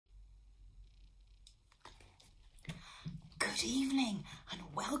Good evening and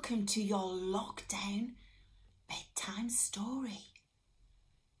welcome to your lockdown bedtime story.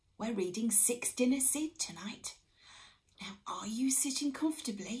 We're reading 6 Dinner Sid tonight. Now, are you sitting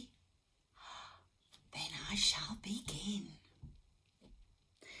comfortably? Then I shall begin.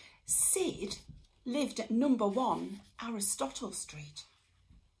 Sid lived at number 1 Aristotle Street.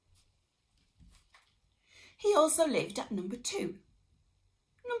 He also lived at number 2,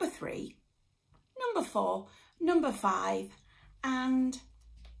 number 3, number 4, number 5 and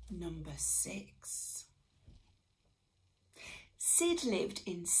number 6. Sid lived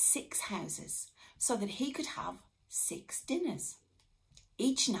in 6 houses so that he could have 6 dinners.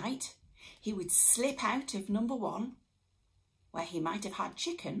 Each night he would slip out of number 1, where he might have had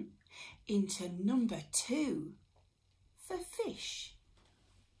chicken, into number 2 for fish,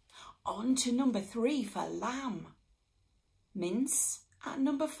 on to number 3 for lamb, mince at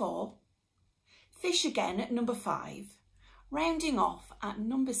number 4, fish again at number 5, rounding off at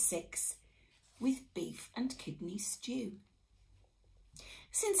number 6 with beef and kidney stew.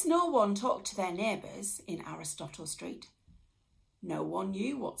 Since no one talked to their neighbours in Aristotle Street, no one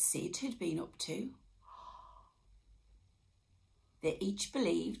knew what Sid had been up to. They each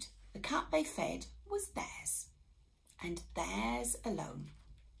believed the cat they fed was theirs, and theirs alone.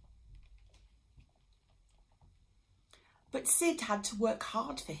 But Sid had to work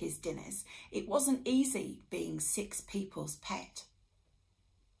hard for his dinners. It wasn't easy being 6 people's pet.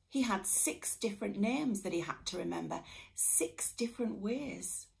 He had 6 different names that he had to remember, 6 different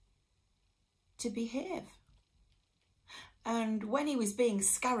ways to behave. And when he was being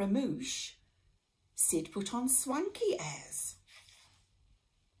Scaramouche, Sid put on swanky airs.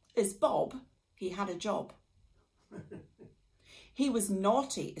 As Bob, he had a job. He was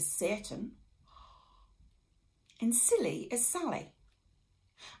naughty as Satan, and silly as Sally.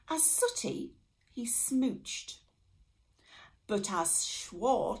 As Sooty, he smooched. But as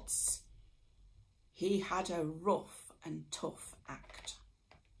Schwartz, he had a rough and tough act.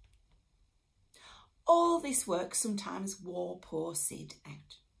 All this work sometimes wore poor Sid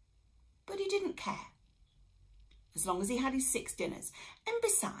out, but he didn't care, as long as he had his 6 dinners. And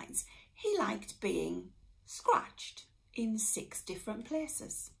besides, he liked being scratched in 6 different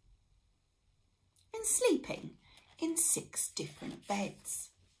places and sleeping in 6 different beds.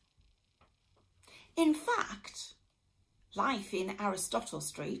 In fact, life in Aristotle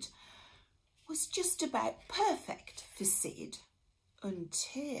Street was just about perfect for Sid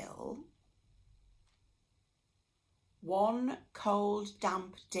until one cold,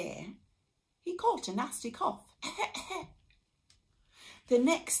 damp day he caught a nasty cough. The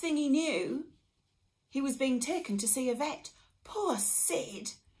next thing he knew, he was being taken to see a vet. Poor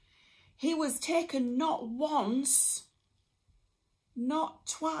Sid! He was taken not once, not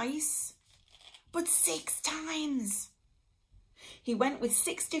twice, but 6 times. He went with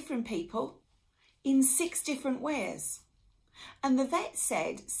 6 different people in 6 different ways. And the vet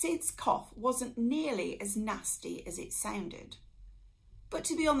said Sid's cough wasn't nearly as nasty as it sounded. But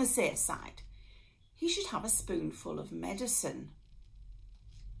to be on the safe side, he should have a spoonful of medicine.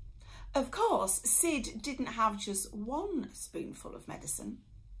 Of course, Sid didn't have just 1 spoonful of medicine.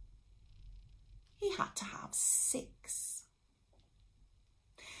 He had to have 6.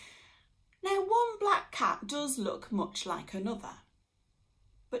 Now, one black cat does look much like another,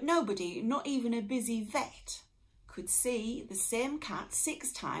 but nobody, not even a busy vet, could see the same cat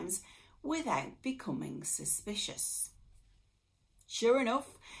 6 times without becoming suspicious. Sure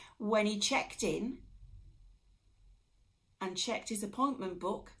enough, when he checked in and checked his appointment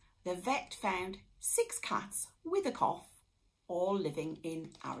book, the vet found 6 cats with a cough, all living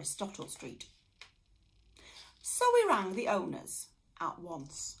in Aristotle Street. So he rang the owners at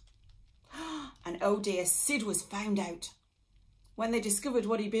once. And oh dear, Sid was found out. When they discovered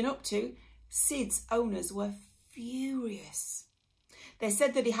what he'd been up to, Sid's owners were furious. They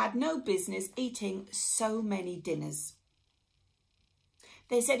said that he had no business eating so many dinners.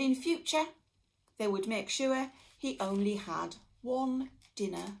 They said in future they would make sure he only had 1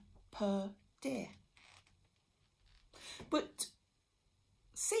 dinner per day. But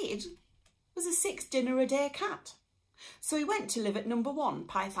Sid was a 6 dinner a day cat, so he went to live at number 1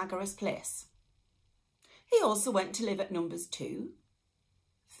 Pythagoras Place. He also went to live at numbers 2,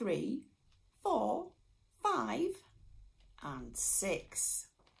 3, 4, 5 and 6.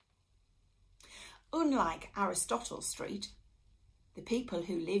 Unlike Aristotle Street, the people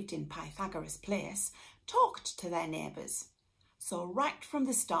who lived in Pythagoras Place talked to their neighbours, so right from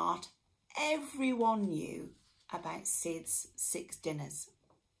the start everyone knew about Sid's 6 dinners.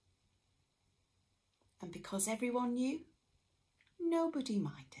 And because everyone knew, nobody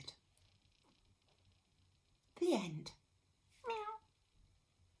minded. The end.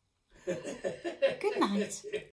 Good night.